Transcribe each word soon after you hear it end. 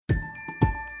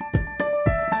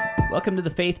Welcome to the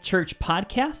Faith Church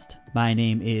Podcast. My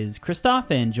name is Christoph,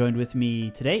 and joined with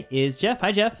me today is Jeff.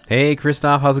 Hi, Jeff. Hey,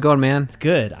 Christoph. How's it going, man? It's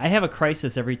good. I have a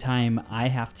crisis every time I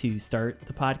have to start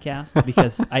the podcast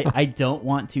because I don't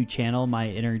want to channel my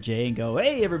inner Jay and go,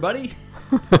 hey, everybody.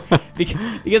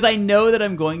 because I know that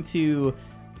I'm going to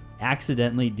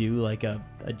accidentally do like a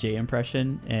Jay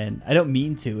impression, and I don't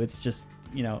mean to. It's just,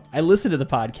 I listen to the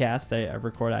podcast. I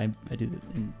record. I do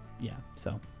it. And yeah,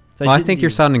 so... Well, I think you're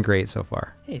sounding great so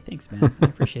far. Hey, thanks, man. I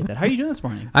appreciate that. How are you doing this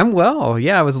morning? I'm well.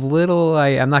 Yeah, I was a little,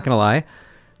 I'm not going to lie,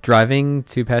 driving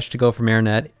to Peshtigo from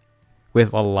Marinette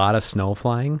with a lot of snow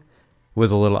flying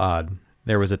was a little odd.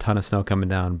 There was a ton of snow coming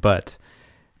down, but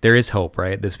there is hope,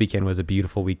 right? This weekend was a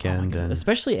beautiful weekend. And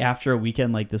especially after a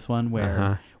weekend like this one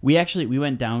where we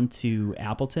went down to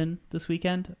Appleton this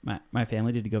weekend. My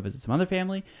family did to go visit some other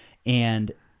family,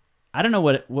 and I don't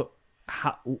know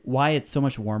why it's so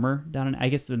much warmer down in, I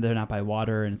guess they're not by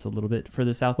water and it's a little bit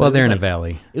further south. Well, they're in a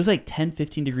valley. It was like 10,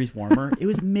 15 degrees warmer. It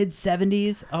was mid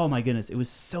 70s. Oh my goodness. It was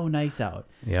so nice out.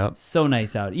 Yep. So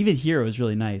nice out. Even here it was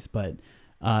really nice. But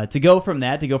to go from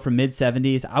mid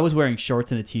 70s, I was wearing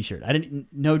shorts and a t-shirt.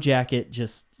 No jacket,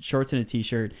 just shorts and a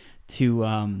t-shirt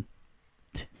to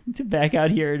back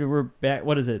out here. We're back.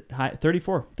 What is it?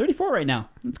 34 right now.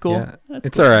 That's cool. Yeah.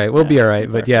 It's cool. all right. We'll be all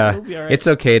right. But yeah, we'll be all right. It's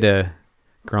okay to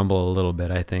grumble a little bit,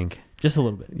 I think. Just a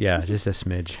little bit. Yeah, just a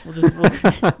smidge.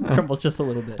 We'll grumble just a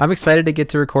little bit. I'm excited to get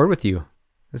to record with you.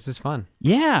 This is fun.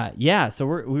 Yeah. So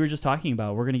we were just talking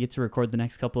about we're going to get to record the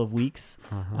next couple of weeks.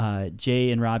 Jay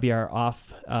and Robbie are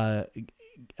off. I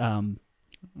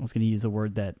was going to use a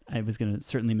word that I was going to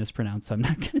certainly mispronounce, so I'm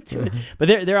not going to do it. But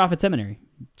they're off at seminary.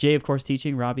 Jay, of course,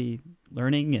 teaching, Robbie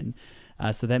learning, and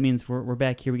so that means we're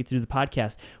back here. We get to do the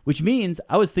podcast, which means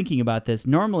I was thinking about this.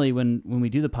 Normally, when we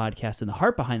do the podcast, and the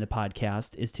heart behind the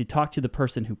podcast is to talk to the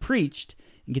person who preached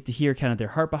and get to hear kind of their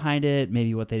heart behind it,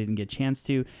 maybe what they didn't get a chance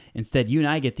to. Instead, you and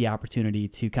I get the opportunity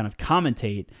to kind of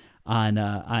commentate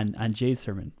on Jay's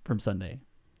sermon from Sunday.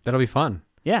 That'll be fun.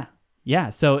 Yeah.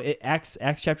 So Acts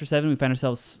chapter 7, we find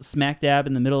ourselves smack dab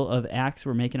in the middle of Acts.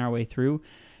 We're making our way through.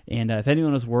 And if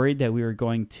anyone was worried that we were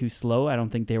going too slow, I don't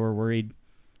think they were worried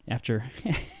after.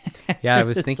 Yeah, I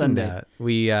was thinking Sunday. that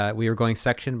we were going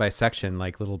section by section,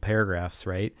 like little paragraphs,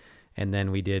 right? And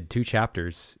then we did 2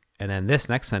 chapters. And then this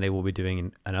next Sunday, we'll be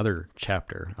doing another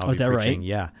chapter. Is that right?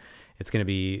 Yeah. It's going to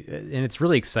be, and it's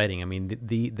really exciting. I mean,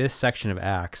 this section of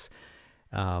Acts,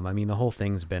 the whole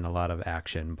thing's been a lot of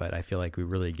action, but I feel like we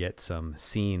really get some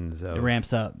scenes of... It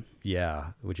ramps up.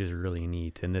 Yeah, which is really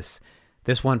neat. And this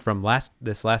one from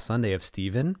this last Sunday of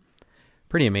Stephen,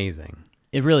 pretty amazing.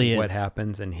 It really is. What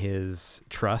happens in his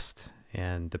trust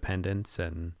and dependence.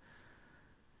 And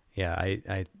yeah,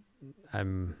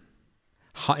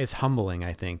 it's humbling,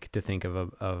 I think, to think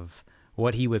of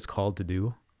what he was called to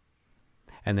do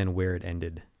and then where it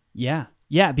ended. Yeah,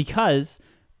 because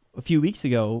a few weeks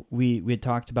ago, we had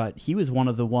talked about he was one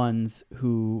of the ones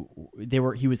who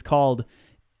he was called.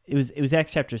 It was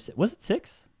Acts chapter 6. Was it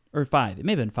 6 or 5? It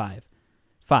may have been 5.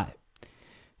 5.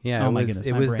 Yeah, oh my goodness,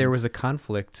 my brain. There was a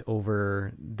conflict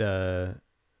over the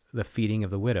feeding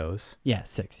of the widows. Yeah,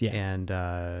 6. Yeah, and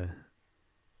then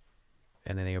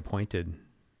they appointed,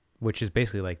 which is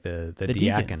basically like the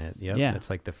diaconate. Yep, yeah,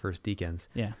 it's like the first deacons.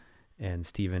 Yeah. And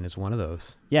Stephen is one of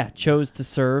those. Yeah, chose to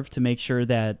serve to make sure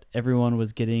that everyone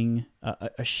was getting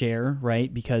a share,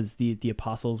 right? Because the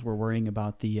apostles were worrying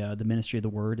about the ministry of the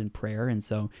word and prayer. And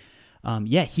so,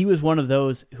 he was one of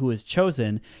those who was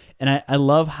chosen. And I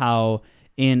love how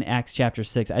in Acts chapter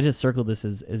 6, I just circled this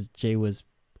as Jay was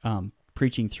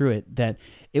preaching through it, that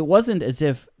it wasn't as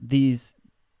if these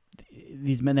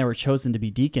men that were chosen to be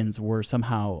deacons were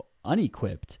somehow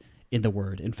unequipped in the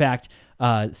word. In fact,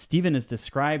 Stephen is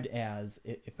described as,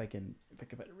 if I can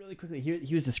put it really quickly,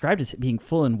 he was described as being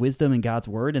full in wisdom in God's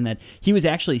word, and that he was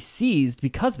actually seized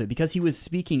because of it, because he was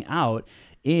speaking out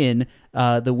in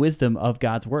the wisdom of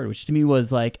God's word, which to me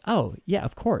was like, oh yeah,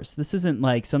 of course. This isn't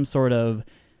like some sort of,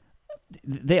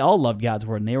 they all loved God's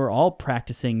word and they were all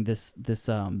practicing this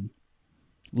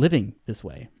living this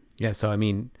way. Yeah. So,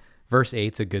 verse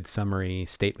 8's a good summary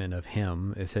statement of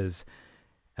him. It says,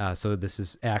 so this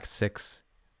is Acts 6,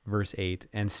 verse 8.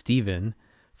 And Stephen,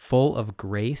 full of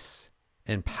grace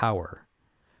and power,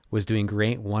 was doing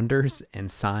great wonders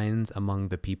and signs among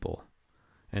the people.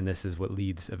 And this is what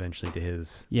leads eventually to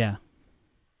his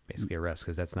basically arrest,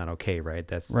 because that's not okay, right?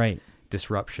 That's right.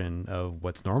 Disruption of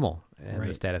what's normal and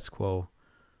the status quo.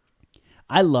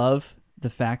 I love the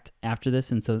fact after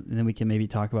this, and so then we can maybe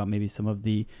talk about maybe some of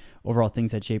the overall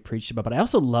things that Jay preached about. But I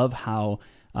also love how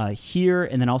here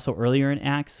and then also earlier in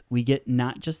Acts, we get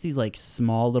not just these like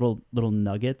small little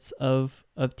nuggets of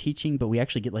teaching, but we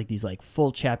actually get like these like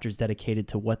full chapters dedicated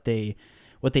to what they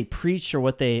preached or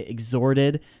what they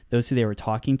exhorted those who they were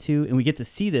talking to. And we get to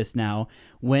see this now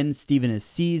when Stephen is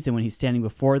seized and when he's standing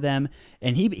before them.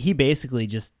 And he basically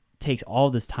just takes all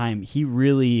this time. He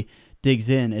really digs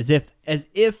in as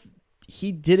if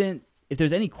he didn't, if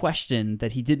there's any question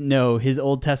that he didn't know his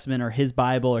Old Testament or his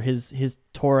Bible or his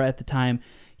Torah at the time,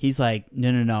 he's like,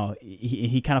 no.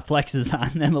 He kind of flexes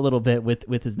on them a little bit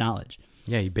with his knowledge.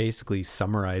 Yeah, he basically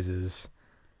summarizes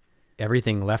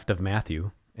everything left of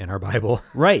Matthew in our Bible.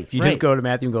 Right. If you just go to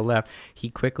Matthew and go left, he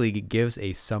quickly gives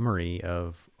a summary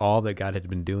of all that God had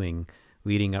been doing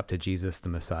leading up to Jesus the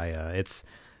Messiah. It's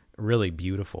really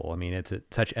beautiful. I mean, it's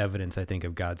such evidence, I think,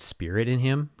 of God's Spirit in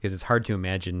him, because it's hard to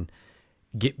imagine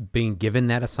being given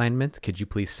that assignment. Could you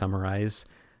please summarize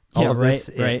all of this,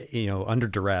 under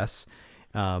duress?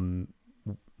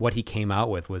 What he came out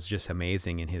with was just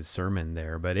amazing in his sermon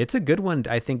there. But it's a good one,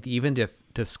 I think, even to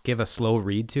give a slow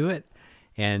read to it.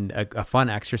 And a fun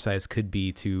exercise could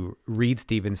be to read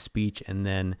Stephen's speech and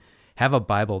then have a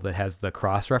Bible that has the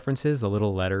cross references, the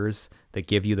little letters that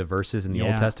give you the verses in the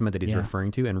Old Testament that he's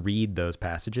referring to, and read those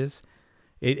passages.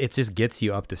 It just gets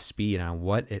you up to speed on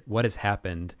what has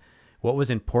happened, what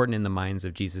was important in the minds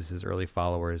of Jesus's early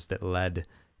followers that led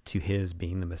to his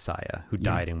being the Messiah who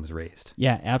died and was raised.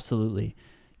 Yeah, absolutely.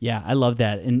 Yeah, I love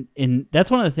that. And that's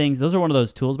one of the things, those are one of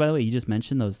those tools, by the way, you just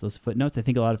mentioned, those footnotes. I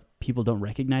think a lot of people don't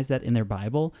recognize that in their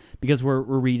Bible because we're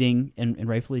reading, and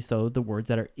rightfully so, the words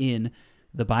that are in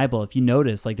the Bible. If you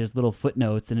notice, like there's little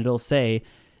footnotes and it'll say,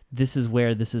 this is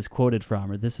where this is quoted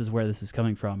from, or this is where this is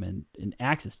coming from. And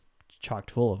Acts is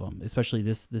chocked full of them, especially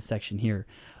this section here.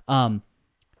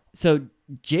 So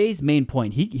Jay's main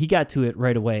point, he got to it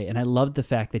right away. And I loved the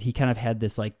fact that he kind of had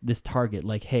this target,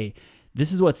 like, hey,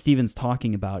 this is what Stephen's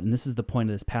talking about, and this is the point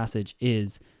of this passage,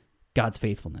 is God's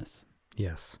faithfulness.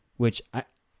 Yes. Which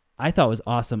I thought was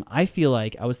awesome. I feel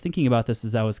like I was thinking about this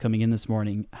as I was coming in this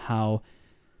morning, how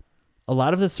a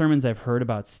lot of the sermons I've heard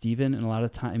about Stephen, and a lot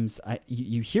of times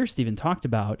you hear Stephen talked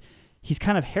about, he's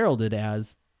kind of heralded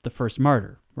as the first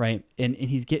martyr, right? And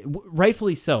he's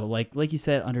rightfully so. Like you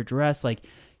said, under duress, like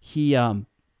he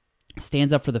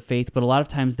stands up for the faith, but a lot of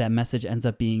times that message ends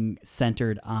up being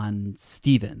centered on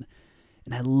Stephen.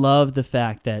 And I love the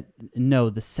fact that, no,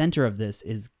 the center of this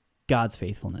is God's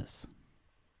faithfulness.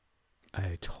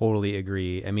 I totally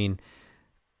agree. I mean,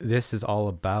 this is all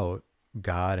about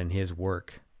God and his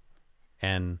work.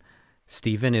 And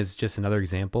Stephen is just another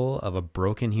example of a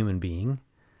broken human being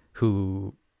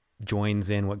who joins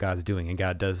in what God's doing. And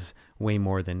God does way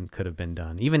more than could have been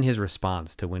done. Even his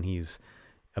response to when he's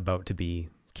about to be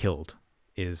killed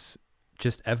is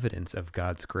just evidence of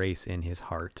God's grace in his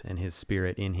heart and his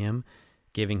Spirit in him,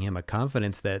 giving him a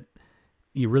confidence that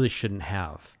you really shouldn't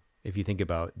have. If you think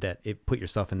about that, put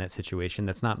yourself in that situation,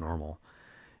 that's not normal.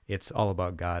 It's all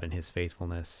about God and his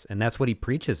faithfulness. And that's what he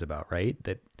preaches about, right?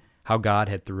 That how God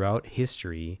had throughout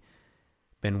history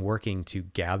been working to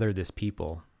gather this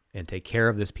people and take care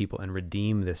of this people and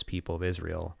redeem this people of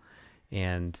Israel.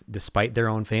 And despite their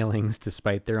own failings,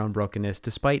 despite their own brokenness,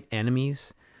 despite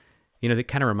enemies, that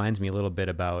kind of reminds me a little bit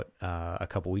about a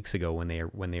couple weeks ago when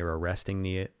they were arresting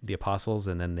the apostles,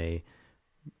 and then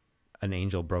an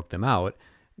angel broke them out.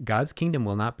 God's kingdom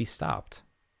will not be stopped,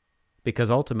 because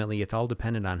ultimately it's all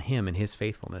dependent on him and his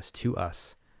faithfulness to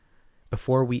us.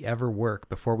 Before we ever work,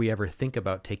 before we ever think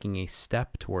about taking a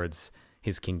step towards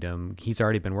his kingdom, he's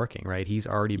already been working, right? He's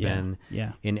already been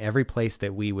in every place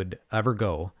that we would ever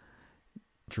go,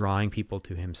 drawing people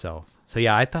to himself. So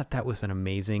yeah, I thought that was an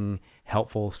amazing,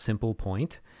 helpful, simple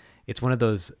point. It's one of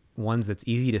those ones that's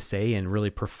easy to say and really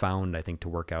profound, I think, to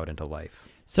work out into life.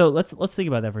 So let's think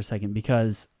about that for a second,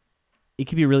 because it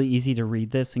could be really easy to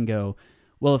read this and go,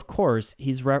 well, of course,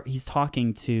 he's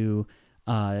talking to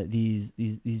these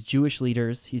Jewish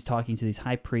leaders. He's talking to these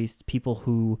high priests, people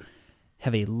who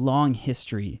have a long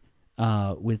history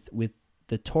with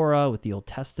the Torah, with the Old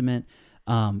Testament.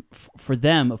 For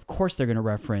them, of course, they're going to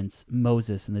reference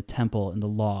Moses and the temple and the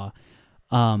law.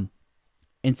 And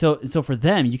so for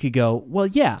them, you could go, well,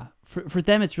 yeah, for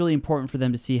them, it's really important for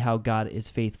them to see how God is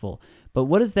faithful. But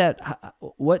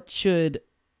what should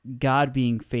God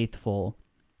being faithful,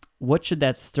 what should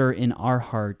that stir in our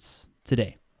hearts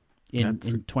today in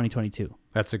 2022?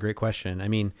 That's a great question. I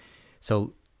mean,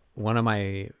 so one of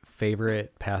my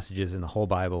favorite passages in the whole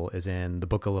Bible is in the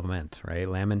Book of Lament, right?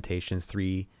 Lamentations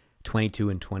 3:22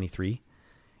 and 23.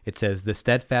 It says, "The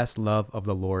steadfast love of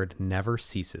the Lord never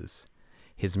ceases.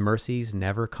 His mercies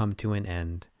never come to an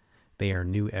end. They are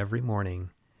new every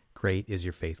morning. Great is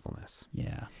your faithfulness.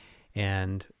 Yeah.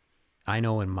 And I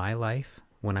know in my life,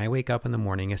 when I wake up in the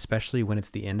morning, especially when it's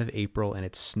the end of April and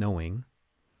it's snowing,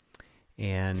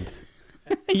 and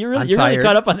you're really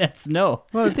caught up on that snow.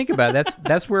 Well, think about it.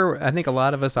 That's where I think a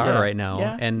lot of us are right now.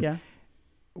 Yeah, and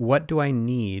what do I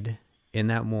need in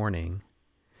that morning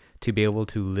to be able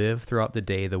to live throughout the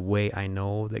day the way I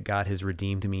know that God has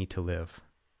redeemed me to live?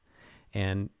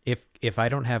 And if I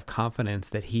don't have confidence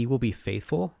that he will be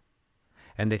faithful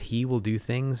and that he will do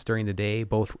things during the day,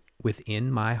 both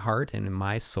within my heart and in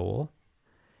my soul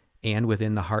and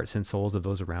within the hearts and souls of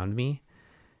those around me,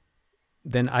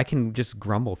 then I can just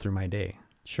grumble through my day.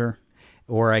 Sure.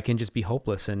 Or I can just be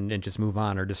hopeless and just move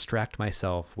on or distract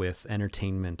myself with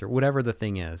entertainment or whatever the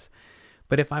thing is.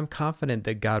 But if I'm confident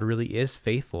that God really is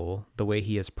faithful the way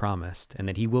he has promised and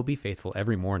that he will be faithful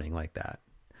every morning like that,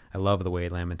 I love the way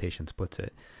Lamentations puts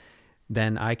it,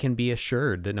 then I can be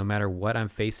assured that no matter what I'm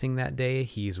facing that day,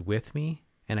 he's with me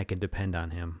and I can depend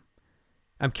on him.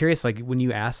 I'm curious, like when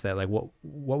you asked that, like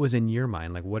what was in your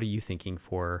mind? Like what are you thinking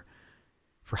for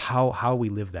how we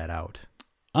live that out?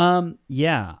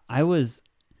 Yeah, I was.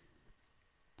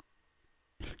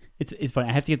 It's funny.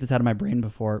 I have to get this out of my brain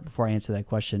before I answer that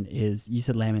question. Is you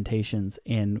said Lamentations,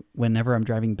 and whenever I'm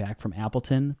driving back from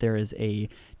Appleton, there is a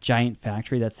giant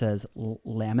factory that says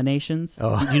Laminations.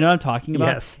 Oh. Do you know what I'm talking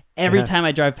about? Yes. Every time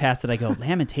I drive past it, I go,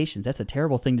 Lamentations. That's a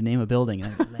terrible thing to name a building.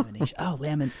 And I go, Lamination. Oh,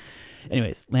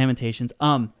 Anyways, Lamentations.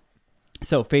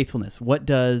 So faithfulness. What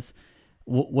does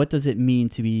it mean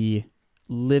to be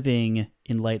living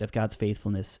in light of God's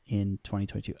faithfulness in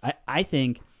 2022? I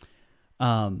think,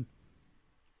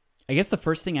 I guess the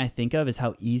first thing I think of is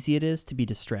how easy it is to be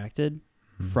distracted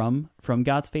from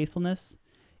God's faithfulness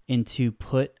and to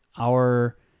put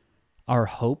our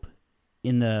hope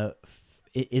in the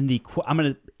I'm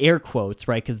going to air quotes,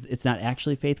 right? Because it's not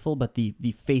actually faithful, but the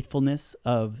faithfulness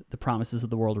of the promises of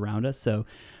the world around us. So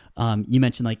you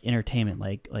mentioned like entertainment,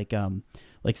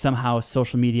 like somehow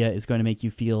social media is going to make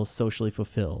you feel socially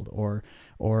fulfilled, or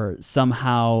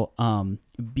somehow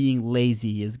being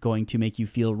lazy is going to make you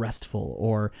feel restful,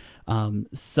 or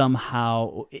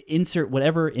somehow insert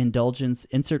whatever indulgence,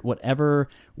 insert whatever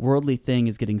worldly thing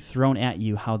is getting thrown at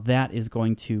you, how that is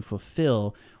going to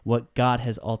fulfill what God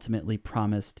has ultimately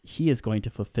promised he is going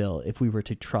to fulfill if we were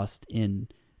to trust in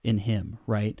him,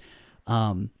 right?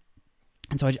 And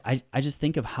so I just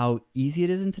think of how easy it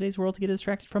is in today's world to get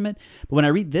distracted from it. But when I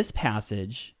read this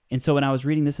passage, and so when I was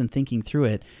reading this and thinking through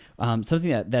it, something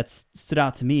that stood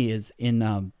out to me is in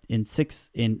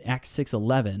Acts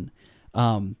 6:11,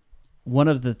 one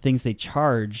of the things they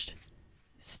charged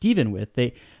Stephen with,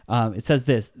 it says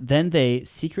this: "Then they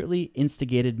secretly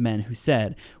instigated men who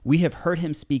said, 'We have heard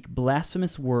him speak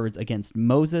blasphemous words against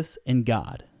Moses and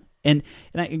God.'" And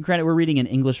granted, we're reading an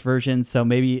English version, so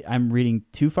maybe I'm reading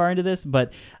too far into this,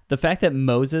 but the fact that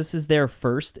Moses is there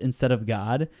first instead of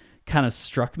God kind of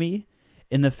struck me,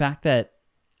 in the fact that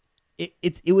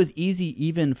it was easy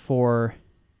even for,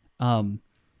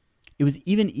 it was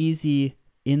even easy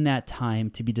in that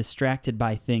time to be distracted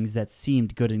by things that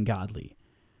seemed good and godly,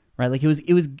 right? Like it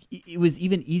was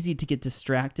even easy to get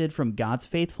distracted from God's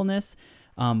faithfulness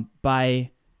by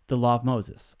the law of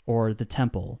Moses or the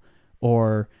temple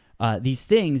or these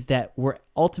things that were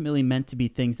ultimately meant to be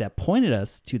things that pointed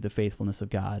us to the faithfulness of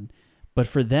God, but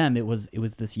for them it was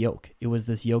this yoke. It was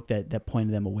this yoke that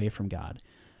pointed them away from God.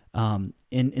 And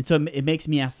so it makes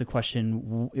me ask the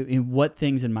question: in what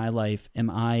things in my life am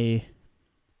I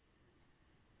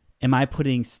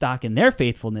putting stock in their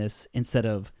faithfulness instead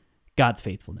of God's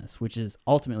faithfulness, which is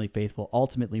ultimately faithful,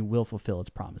 ultimately will fulfill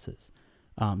its promises?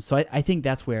 So I think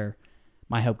that's where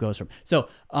my hope goes from. So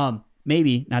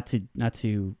maybe not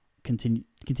to continue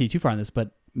too far on this,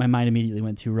 but my mind immediately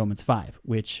went to Romans 5,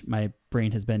 which my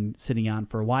brain has been sitting on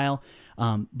for a while.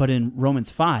 But in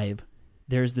Romans 5,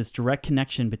 there's this direct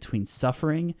connection between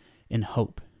suffering and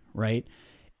hope, right?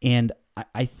 And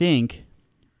I think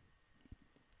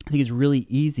it's really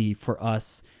easy for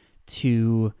us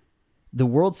to, the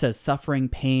world says suffering,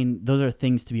 pain, those are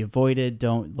things to be avoided.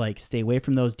 Don't stay away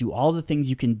from those. Do all the things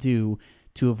you can do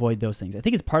to avoid those things. I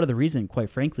think it's part of the reason,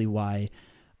 quite frankly, why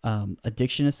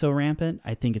addiction is so rampant.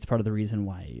 I think it's part of the reason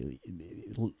why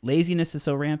laziness is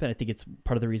so rampant. I think it's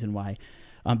part of the reason why,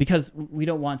 because we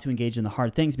don't want to engage in the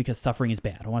hard things because suffering is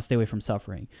bad. I want to stay away from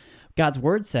suffering. God's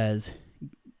word says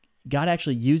God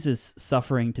actually uses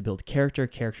suffering to build character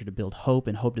to build hope,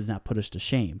 and hope does not put us to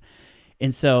shame.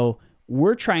 And so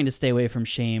we're trying to stay away from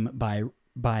shame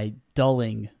by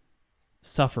dulling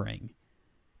suffering,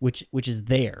 which is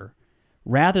there,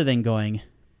 rather than going,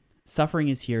 suffering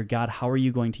is here. God, how are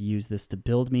you going to use this to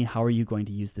build me? How are you going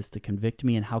to use this to convict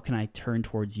me? And how can I turn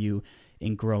towards you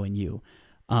and grow in you?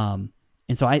 And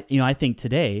so I think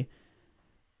today,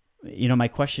 my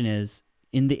question is,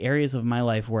 in the areas of my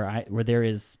life where there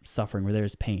is suffering, where there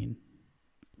is pain,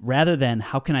 rather than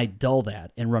how can I dull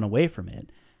that and run away from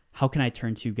it, how can I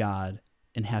turn to God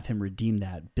and have him redeem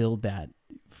that, build that?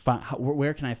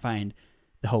 Where can I find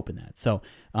the hope in that? So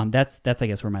that's I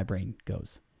guess where my brain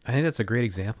goes. I think that's a great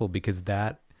example, because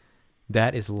that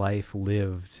is life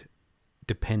lived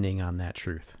depending on that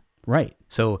truth. Right.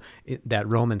 So that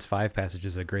Romans 5 passage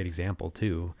is a great example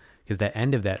too, because that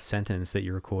end of that sentence that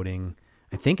you were quoting,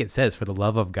 I think it says, for the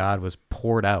love of God was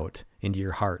poured out into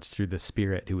your hearts through the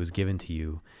Spirit who was given to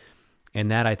you.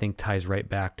 And that, I think, ties right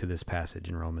back to this passage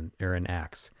in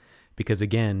Acts, because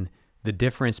again, the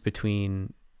difference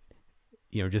between,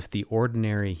 just the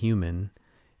ordinary human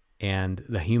and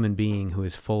the human being who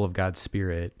is full of God's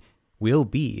Spirit will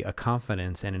be a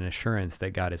confidence and an assurance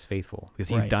that God is faithful, because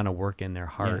he's done a work in their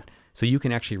heart. Yeah. So you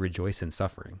can actually rejoice in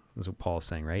suffering. That's what Paul is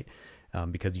saying, right?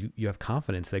 Because you have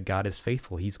confidence that God is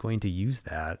faithful. He's going to use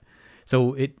that.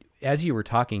 So as you were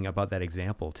talking about that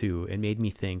example too, it made me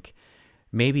think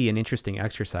maybe an interesting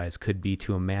exercise could be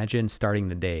to imagine starting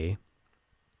the day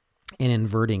and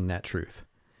inverting that truth.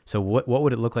 So what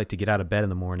would it look like to get out of bed in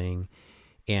the morning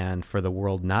and for the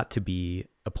world not to be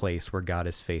a place where God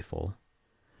is faithful,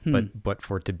 but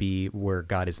for it to be where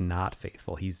God is not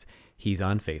faithful. He's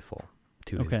unfaithful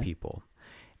to his people.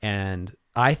 And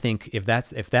I think if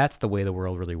that's the way the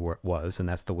world really was, and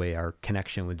that's the way our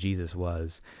connection with Jesus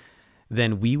was,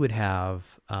 then we would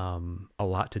have a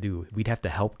lot to do. We'd have to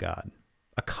help God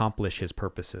accomplish his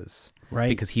purposes, right?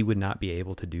 Because he would not be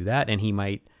able to do that, and he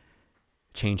might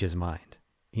change his mind.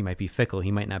 He might be fickle.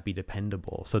 He might not be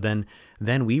dependable. So then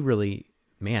we really,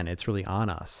 it's really on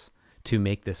us to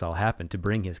make this all happen, to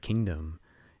bring his kingdom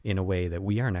in a way that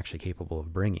we aren't actually capable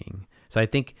of bringing. So I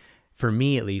think, for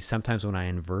me at least, sometimes when I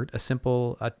invert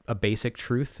a basic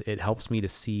truth, it helps me to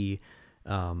see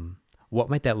what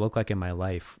might that look like in my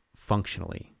life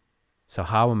functionally. So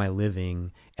how am I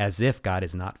living as if God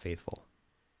is not faithful?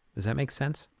 Does that make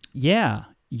sense? Yeah.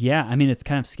 I mean, it's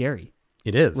kind of scary.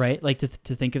 It is. Right? Like to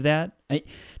think of that,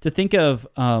 to think of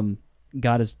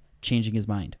God is changing his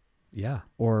mind. Yeah.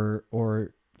 Or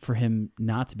for him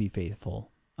not to be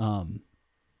faithful. My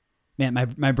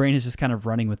brain is just kind of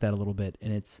running with that a little bit,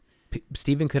 and it's...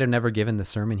 Stephen could have never given the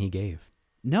sermon he gave.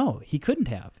 No, he couldn't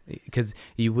have. Because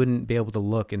you wouldn't be able to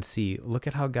look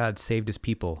at how God saved his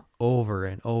people over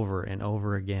and over and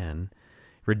over again,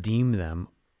 redeemed them.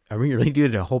 I mean, really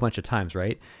did it a whole bunch of times,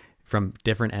 right? From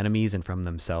different enemies and from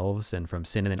themselves and from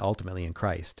sin, and then ultimately in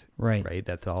Christ. Right?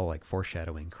 That's all like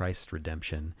foreshadowing Christ's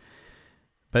redemption.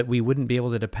 But we wouldn't be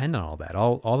able to depend on all that.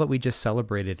 All that we just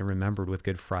celebrated and remembered with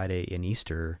Good Friday and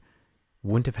Easter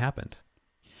wouldn't have happened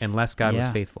unless God was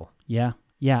faithful. Yeah.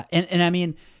 And I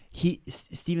mean,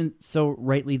 Stephen so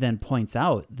rightly then points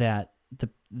out that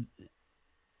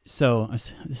so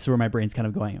this is where my brain's kind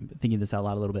of going. I'm thinking this out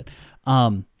loud a little bit.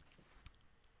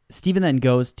 Stephen then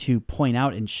goes to point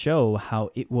out and show how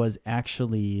it was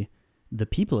actually the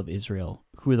people of Israel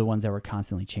who were the ones that were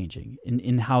constantly changing,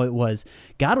 in how it was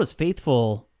God was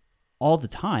faithful all the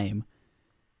time,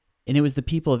 and it was the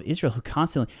people of Israel who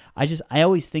constantly. I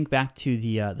always think back to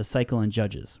the cycle in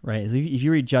Judges, right? If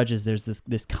you read Judges, there's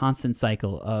this constant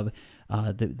cycle of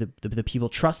the people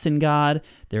trust in God,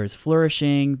 there is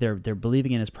flourishing, they're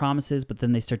believing in his promises, but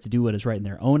then they start to do what is right in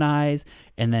their own eyes,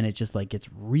 and then it just like gets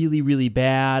really, really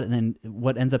bad, and then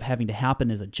what ends up having to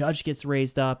happen is a judge gets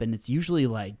raised up, and it's usually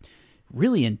like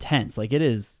really intense. Like it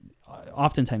is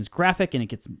oftentimes graphic, and it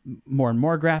gets more and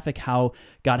more graphic how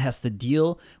God has to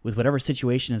deal with whatever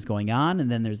situation is going on. And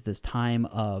then there's this time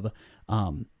of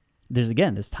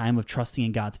this time of trusting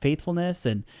in God's faithfulness,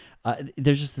 and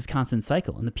there's just this constant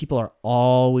cycle, and the people are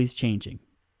always changing,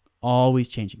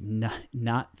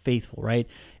 not faithful, right?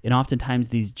 And oftentimes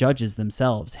these judges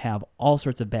themselves have all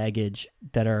sorts of baggage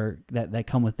that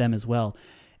come with them as well.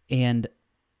 And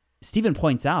Stephen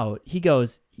points out, he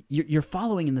goes, you're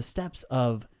following in the steps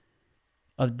of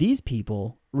these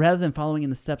people rather than following in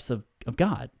the steps of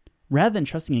God. Rather than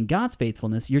trusting in God's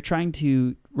faithfulness, you're trying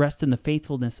to rest in the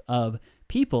faithfulness of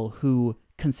people who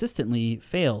consistently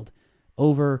failed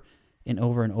over and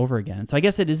over and over again. And so I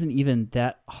guess it isn't even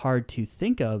that hard to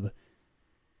think of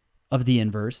the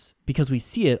inverse, because we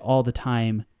see it all the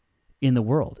time in the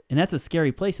world. And that's a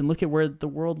scary place. And look at where the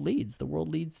world leads. The world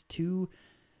leads to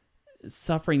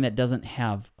suffering that doesn't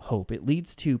have hope. It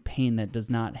leads to pain that does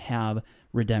not have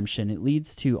redemption. It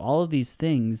leads to all of these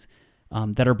things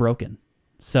that are broken.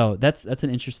 So that's an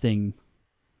interesting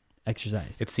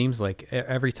exercised. It seems like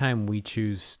every time we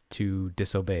choose to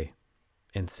disobey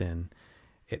and sin,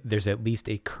 there's at least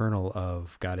a kernel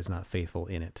of God is not faithful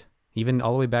in it. Even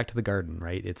all the way back to the garden,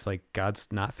 right? It's like God's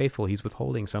not faithful. He's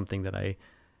withholding something that I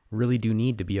really do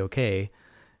need to be okay.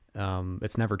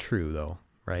 It's never true though,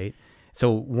 right?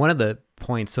 So one of the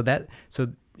points, so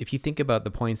if you think about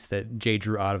the points that Jay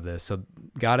drew out of this, so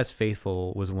God is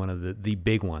faithful was one of the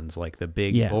big ones, like the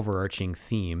big overarching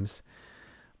themes.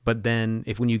 But then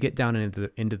when you get down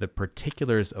into the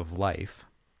particulars of life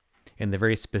and the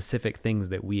very specific things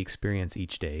that we experience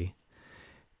each day,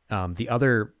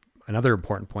 another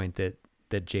important point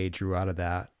that Jay drew out of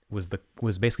that was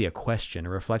basically a question, a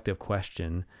reflective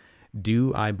question.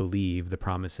 Do I believe the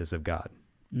promises of God?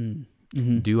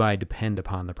 Mm-hmm. Do I depend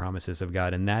upon the promises of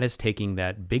God? And that is taking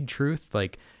that big truth,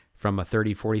 like from a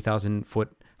 40,000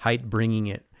 foot height, bringing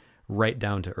it right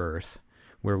down to earth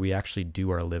where we actually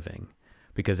do our living.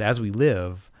 Because as we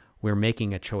live, we're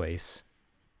making a choice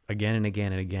again and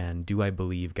again and again. Do I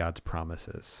believe God's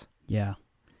promises? Yeah.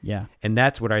 Yeah. And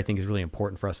that's what I think is really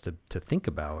important for us to think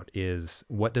about is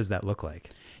what does that look like?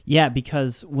 Yeah,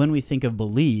 because when we think of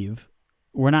believe,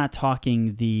 we're not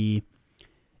talking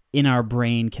in our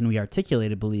brain, can we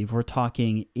articulate a believe? We're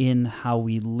talking in how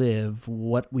we live,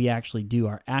 what we actually do,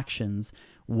 our actions,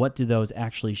 what do those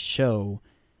actually show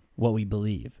what we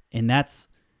believe? And that's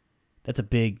a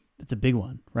big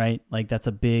one, right? Like that's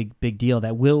a big deal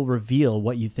that will reveal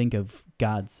what you think of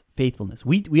God's faithfulness.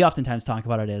 We oftentimes talk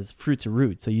about it as fruits or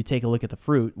roots. So you take a look at the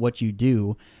fruit, what you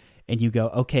do, and you go,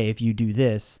 okay, if you do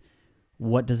this,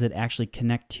 what does it actually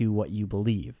connect to what you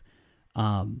believe?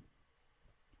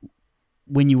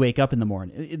 When you wake up in the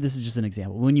morning, this is just an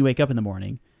example. When you wake up in the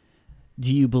morning,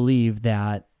 do you believe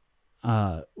that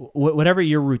whatever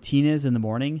your routine is in the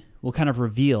morning will kind of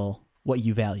reveal what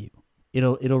you value?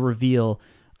 It'll reveal.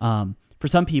 For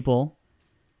some people,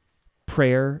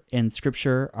 prayer and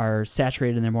scripture are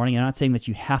saturated in their morning. I'm not saying that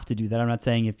you have to do that. I'm not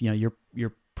saying if your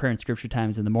prayer and scripture time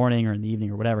is in the morning or in the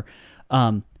evening or whatever.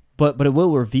 But it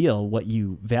will reveal what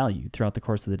you value throughout the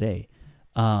course of the day.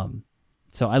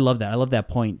 So I love that. I love that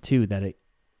point too, that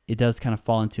it does kind of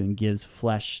fall into and gives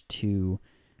flesh to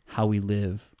how we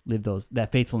live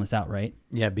that faithfulness out, right?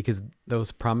 Yeah, because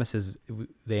those promises,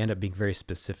 they end up being very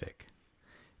specific.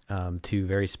 To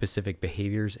very specific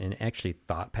behaviors and actually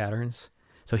thought patterns.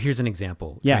 So here's an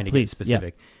example. Yeah, please. Get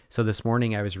specific. Yeah. So this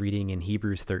morning I was reading in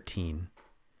Hebrews 13.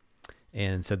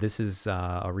 And so this is,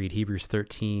 I'll read Hebrews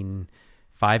 13,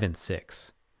 5 and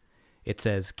 6. It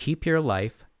says, keep your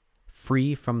life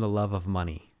free from the love of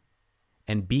money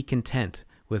and be content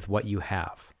with what you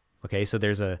have. Okay, so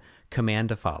there's a command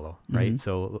to follow, right? Mm-hmm.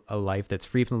 So a life that's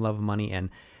free from the love of money and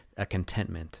a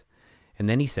contentment. And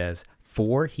then he says,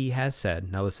 for he has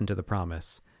said, now listen to the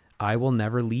promise, I will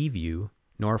never leave you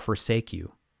nor forsake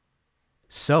you.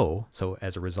 So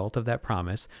as a result of that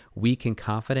promise, we can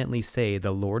confidently say,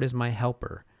 the Lord is my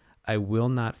helper. I will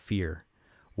not fear.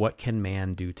 What can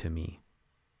man do to me?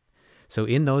 So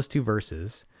in those two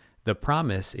verses, the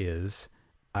promise is,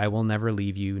 I will never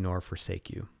leave you nor forsake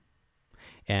you.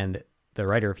 And the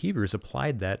writer of Hebrews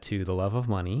applied that to the love of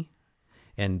money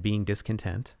and being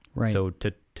discontent. Right. So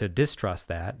to distrust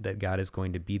that God is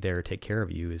going to be there to take care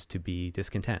of you is to be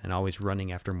discontent and always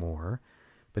running after more.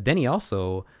 But then he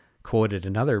also quoted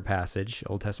another passage,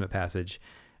 Old Testament passage,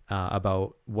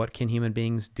 about what can human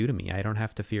beings do to me? I don't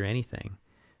have to fear anything.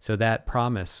 So that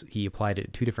promise, he applied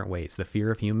it 2 different ways. The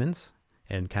fear of humans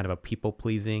and kind of a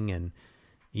people-pleasing and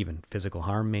even physical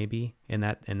harm maybe in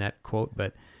that quote,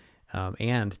 but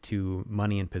and to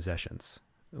money and possessions.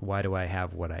 Why do I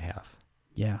have what I have?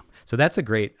 Yeah. So that's a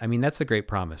great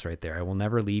promise right there. I will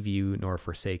never leave you nor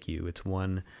forsake you. It's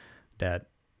one that,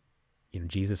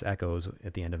 Jesus echoes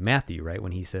at the end of Matthew, right?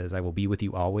 When he says, I will be with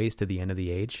you always to the end of the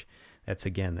age. That's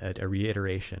again, a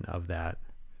reiteration of that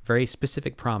very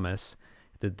specific promise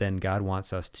that then God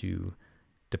wants us to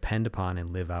depend upon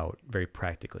and live out very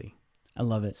practically. I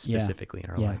love it. Specifically in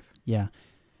our life. Yeah.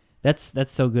 That's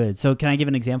so good. So can I give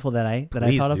an example that I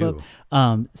thought do.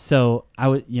 about? So I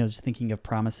was just thinking of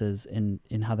promises and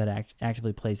how that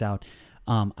actively plays out.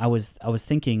 I was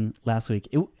thinking last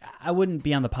week I wouldn't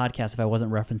be on the podcast if I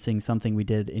wasn't referencing something we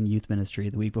did in youth ministry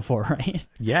the week before, right?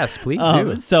 Yes, please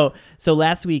do. So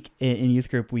last week in youth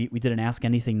group we did an Ask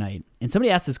Anything night, and somebody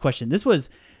asked this question. This was,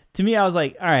 to me, I was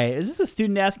like, all right, is this a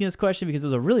student asking this question? Because it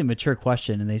was a really mature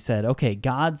question, and they said, okay,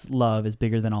 God's love is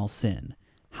bigger than all sin.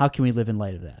 How can we live in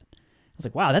light of that? I was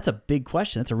like, wow, that's a big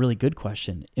question. That's a really good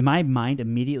question. And my mind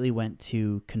immediately went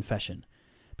to confession.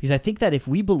 Because I think that if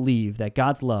we believe that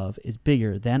God's love is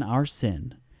bigger than our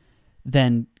sin,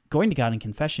 then going to God in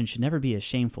confession should never be a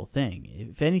shameful thing.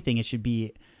 If anything,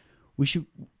 we should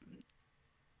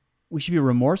we should be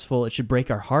remorseful. It should break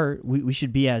our heart. We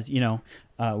should be as,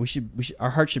 we should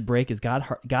our heart should break as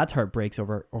God's heart breaks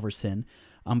over sin.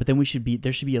 But then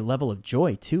there should be a level of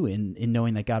joy too in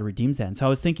knowing that God redeems that. And so I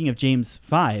was thinking of James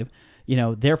 5,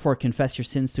 therefore confess your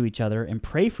sins to each other and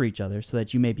pray for each other so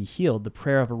that you may be healed. The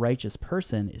prayer of a righteous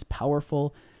person is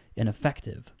powerful and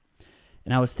effective.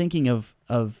 And I was thinking of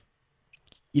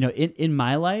in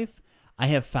my life, I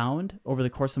have found over the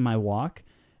course of my walk,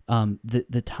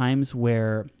 the times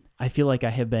where I feel like I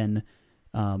have been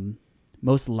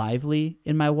most lively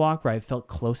in my walk, where I've felt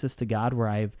closest to God, where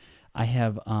I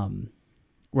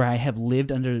have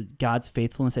lived under God's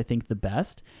faithfulness, I think the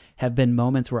best, have been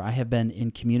moments where I have been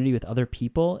in community with other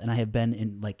people and I have been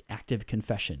in like active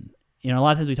confession. A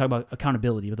lot of times we talk about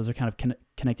accountability, but those are kind of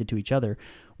connected to each other,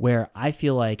 where I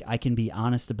feel like I can be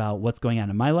honest about what's going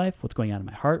on in my life, what's going on in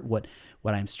my heart, what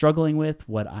I'm struggling with,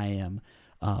 what I am,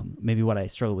 maybe what I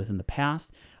struggled with in the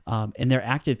past. And there are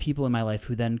active people in my life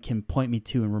who then can point me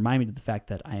to and remind me to the fact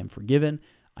that I am forgiven,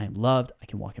 I am loved, I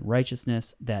can walk in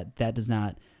righteousness, that does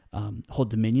not hold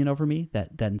dominion over me,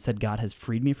 that instead God has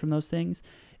freed me from those things.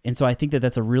 And so I think that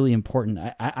that's a really important,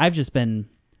 I've just been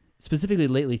specifically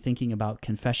lately thinking about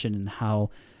confession and how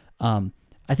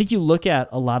I think you look at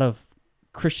a lot of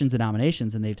Christian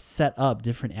denominations and they've set up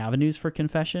different avenues for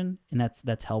confession, and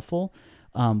that's helpful.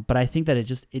 But I think that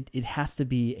it has to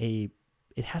be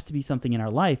something in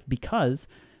our life because,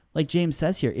 like James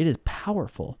says here, it is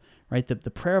powerful, right?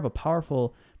 The prayer of a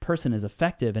powerful person is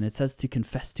effective, and it says to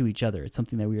confess to each other. It's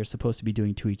something that we are supposed to be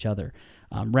doing to each other,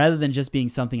 rather than just being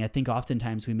something. I think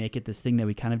oftentimes we make it this thing that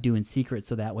we kind of do in secret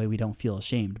so that way we don't feel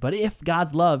ashamed. But if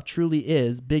God's love truly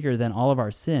is bigger than all of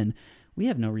our sin, we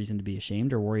have no reason to be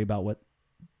ashamed or worry about what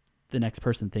the next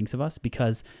person thinks of us,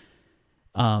 because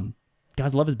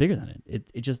God's love is bigger than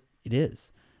it. It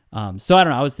is. So I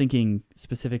don't know. I was thinking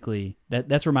specifically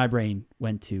that's where my brain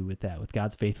went to with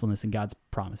God's faithfulness and God's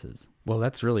promises. Well,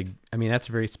 that's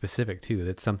very specific too.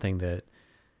 That's something that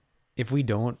if we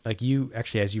don't, like you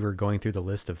actually, as you were going through the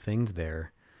list of things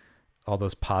there, all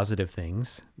those positive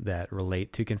things that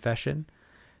relate to confession,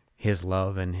 his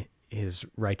love and his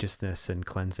righteousness and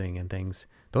cleansing and things,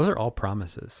 those are all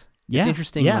promises. Yeah. It's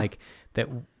interesting, yeah. like that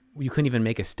you couldn't even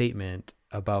make a statement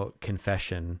about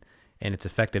confession and its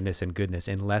effectiveness and goodness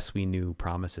unless we knew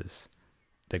promises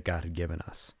that God had given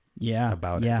us. Yeah.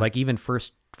 About yeah. it. Like even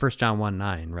first John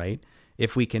 1:9, right?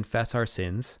 If we confess our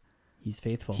sins, He's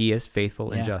faithful. He is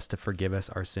faithful and just to forgive us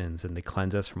our sins and to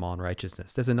cleanse us from all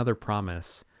unrighteousness. There's another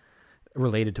promise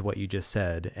related to what you just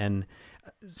said. And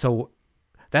so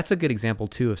that's a good example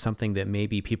too of something that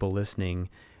maybe people listening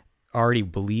already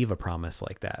believe a promise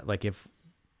like that. Like if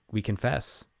we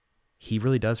confess, He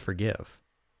really does forgive,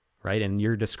 right? And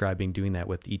you're describing doing that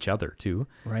with each other too.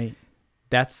 Right.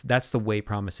 That's the way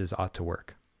promises ought to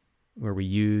work, where we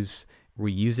use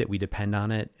it, we depend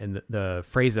on it. And the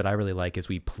phrase that I really like is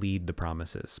we plead the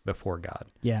promises before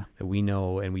God. Yeah. That we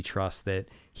know and we trust that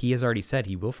He has already said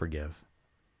He will forgive.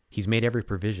 He's made every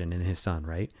provision in His Son,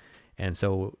 right? And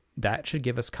so that should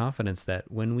give us confidence that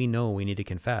when we know we need to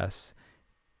confess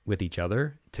with each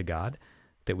other to God,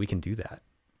 that we can do that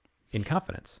in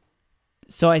confidence.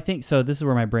 So I think, this is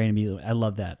where my brain immediately, I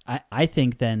love that. I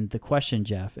think then the question,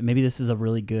 Jeff, and maybe this is a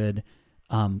really good,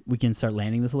 we can start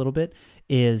landing this a little bit,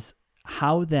 is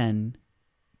how then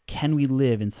can we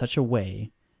live in such a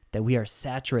way that we are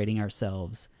saturating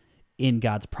ourselves in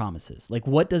God's promises? Like,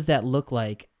 what does that look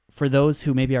like for those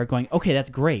who maybe are going, okay, that's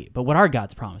great, but what are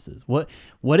God's promises?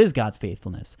 What is God's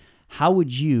faithfulness? How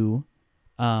would you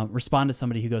respond to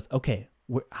somebody who goes, okay,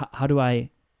 what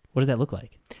does that look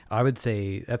like? I would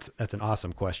say that's an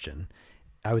awesome question.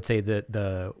 I would say that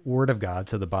the Word of God,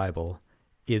 so the Bible,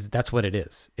 that's what it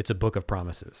is. It's a book of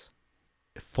promises,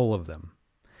 full of them.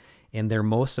 And they're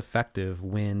most effective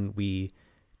when we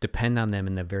depend on them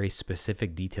in the very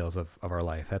specific details of our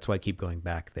life. That's why I keep going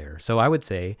back there. So I would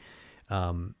say,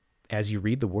 as you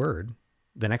read the Word,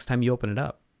 the next time you open it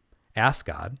up, ask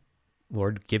God,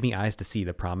 Lord, give me eyes to see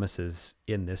the promises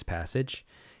in this passage,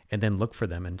 and then look for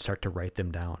them and start to write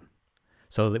them down.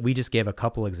 So that we just gave a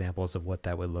couple examples of what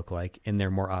that would look like, and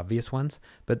they're more obvious ones,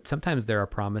 but sometimes there are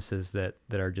promises that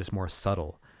are just more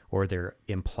subtle, or they're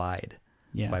implied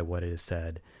by what it is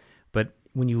said. But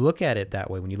when you look at it that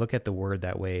way, when you look at the Word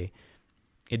that way,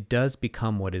 it does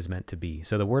become what is meant to be.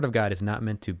 So the Word of God is not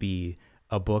meant to be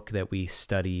a book that we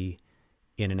study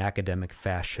in an academic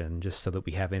fashion just so that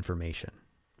we have information.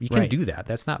 You can do that.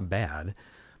 That's not bad,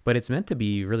 but it's meant to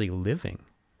be really living,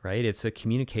 right? It's a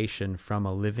communication from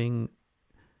a living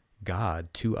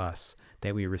God to us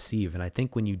that we receive. And I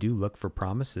think when you do look for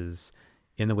promises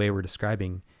in the way we're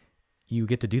describing, you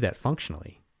get to do that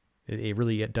functionally. It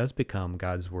really does become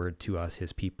God's word to us,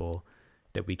 his people,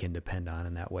 that we can depend on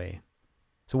in that way.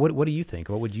 So what do you think?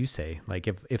 What would you say? Like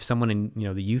if someone in,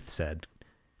 the youth said,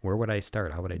 where would I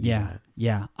start? How would I do that?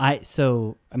 Yeah.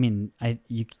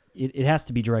 It has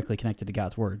to be directly connected to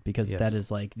God's word, because that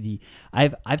is like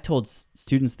I've told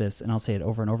students this, and I'll say it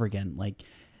over and over again. Like,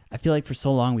 I feel like for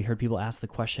so long we heard people ask the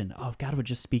question, "Oh, if God would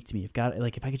just speak to me, if I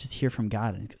could just hear from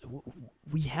God." And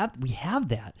we have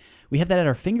that at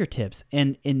our fingertips,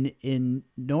 and in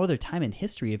no other time in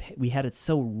history we had it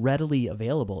so readily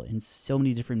available in so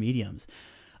many different mediums.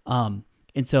 And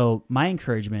so my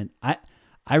encouragement,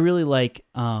 I really like.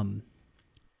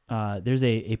 There's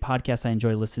a podcast I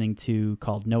enjoy listening to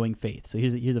called Knowing Faith. So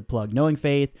here's a plug. Knowing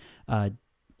Faith.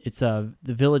 It's the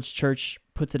Village Church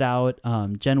puts it out.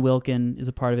 Jen Wilkin is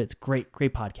a part of it. It's a great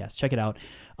podcast. Check it out.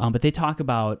 But they talk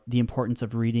about the importance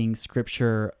of reading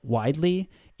Scripture widely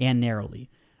and narrowly,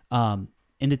 and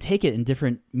to take it in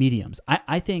different mediums.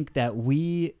 I think that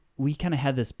we kind of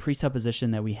had this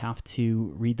presupposition that we have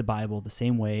to read the Bible the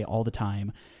same way all the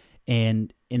time.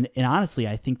 And honestly,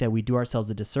 I think that we do ourselves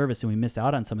a disservice and we miss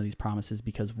out on some of these promises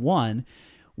because, one,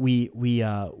 we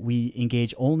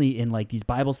engage only in like these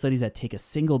Bible studies that take a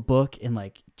single book and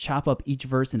like chop up each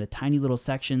verse into tiny little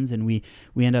sections, and we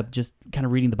end up just kind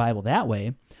of reading the Bible that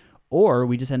way, or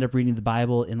we just end up reading the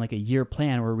Bible in like a year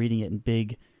plan where we're reading it in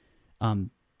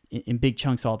big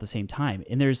chunks all at the same time.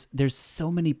 And there's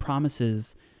so many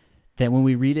promises that when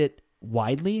we read it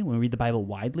widely, when we read the Bible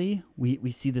widely,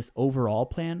 we see this overall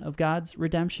plan of God's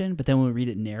redemption, but then when we read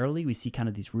it narrowly, we see kind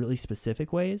of these really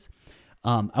specific ways.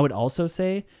 I would also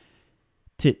say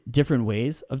to different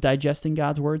ways of digesting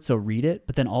God's word. So read it,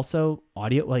 but then also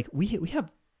audio. Like we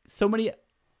have so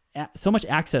much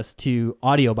access to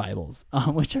audio Bibles,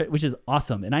 which is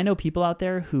awesome. And I know people out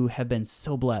there who have been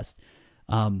so blessed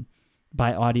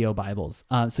by audio Bibles.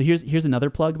 So here's another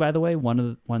plug, by the way.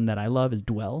 One that I love is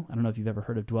Dwell. I don't know if you've ever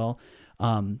heard of Dwell.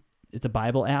 It's a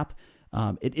Bible app.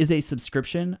 It is a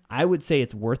subscription. I would say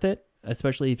it's worth it,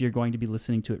 especially if you're going to be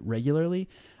listening to it regularly.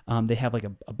 They have like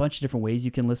a bunch of different ways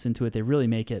you can listen to it. They really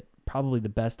make it probably the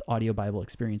best audio Bible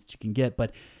experience that you can get.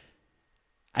 But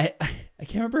I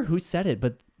can't remember who said it,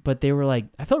 but they were like,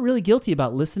 I felt really guilty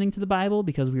about listening to the Bible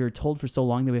because we were told for so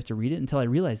long that we have to read it, until I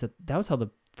realized that was how the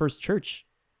first church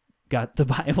got the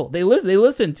Bible. They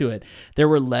listened to it. There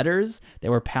were letters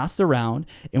that were passed around,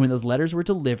 and when those letters were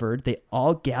delivered, they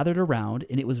all gathered around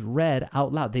and it was read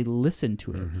out loud. They listened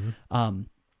to it. Mm-hmm.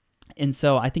 And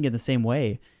so I think in the same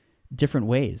way, different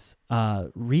ways,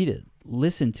 read it,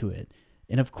 listen to it,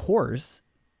 and of course,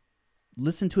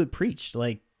 listen to it preached.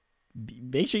 Like,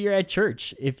 make sure you're at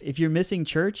church. If you're missing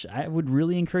church, I would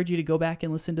really encourage you to go back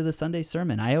and listen to the Sunday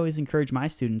sermon. I always encourage my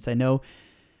students. I know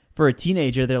for a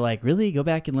teenager, they're like, really? Go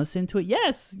back and listen to it?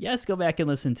 Yes, go back and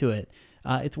listen to it.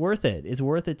 It's worth it. It's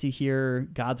worth it to hear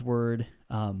God's word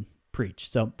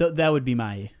preached. So that would be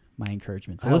my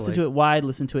encouragement. So listen to it wide,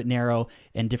 listen to it narrow,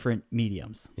 and different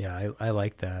mediums. Yeah, I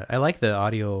like that. I like the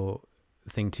audio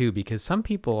thing too, because some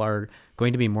people are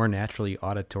going to be more naturally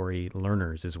auditory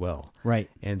learners as well. Right.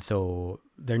 And so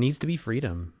there needs to be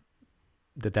freedom.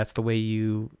 That's the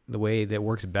way that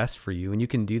works best for you. And you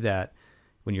can do that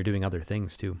when you're doing other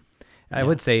things too. Yeah. I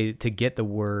would say to get the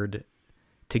word,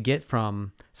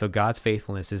 so God's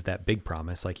faithfulness is that big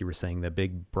promise, like you were saying, the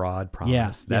big broad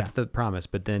promise. Yeah. That's the promise.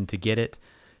 But then to get it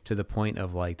to the point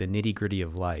of like the nitty gritty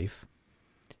of life,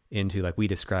 into like we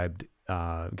described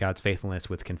God's faithfulness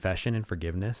with confession and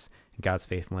forgiveness, and God's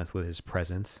faithfulness with his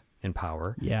presence and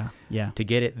power. Yeah. To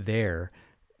get it there,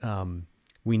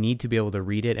 we need to be able to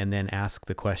read it and then ask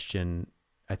the question,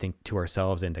 I think, to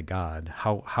ourselves and to God,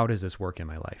 how does this work in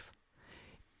my life?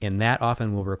 And that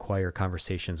often will require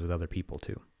conversations with other people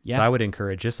too. Yeah. So I would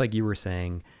encourage, just like you were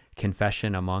saying,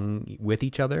 confession with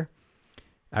each other.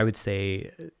 I would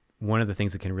say one of the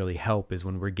things that can really help is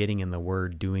when we're getting in the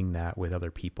word, doing that with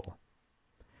other people,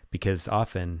 because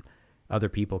often other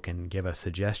people can give us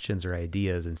suggestions or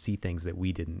ideas and see things that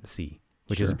we didn't see,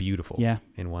 which is beautiful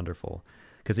and wonderful,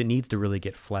 because it needs to really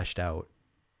get fleshed out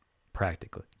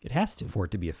practically. It has to, for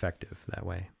it to be effective that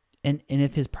way. And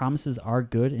if his promises are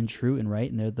good and true and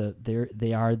right, and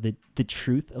they are the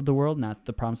truth of the world, not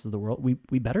the promises of the world,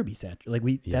 we better be saturated.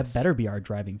 Like that better be our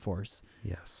driving force.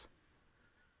 Yes.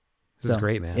 This is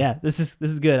great, man. Yeah, this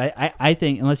is good. I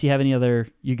think, unless you have any other,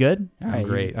 you good? All right,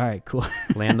 great. All right, cool.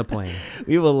 Land the plane.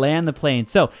 We will land the plane.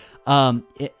 So,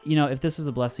 if this was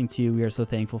a blessing to you, we are so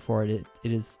thankful for it.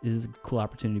 It is a cool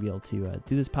opportunity to be able to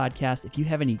do this podcast. If you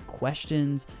have any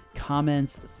questions,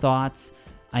 comments, thoughts,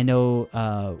 I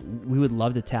know we would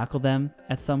love to tackle them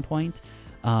at some point.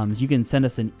 You can send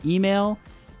us an email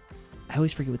I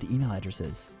always forget what the email address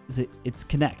is. It's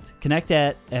connect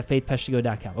at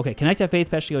faithpeshtigo.com. Okay, connect at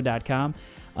faithpeshtigo.com.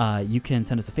 You can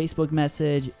send us a Facebook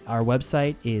message. Our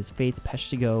website is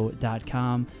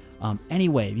faithpeshtigo.com.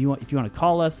 Anyway, if you want to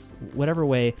call us, whatever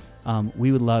way,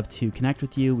 we would love to connect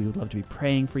with you. We would love to be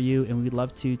praying for you, and we'd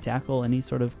love to tackle any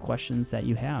sort of questions that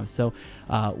you have. So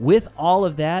with all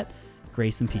of that,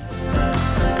 grace and peace.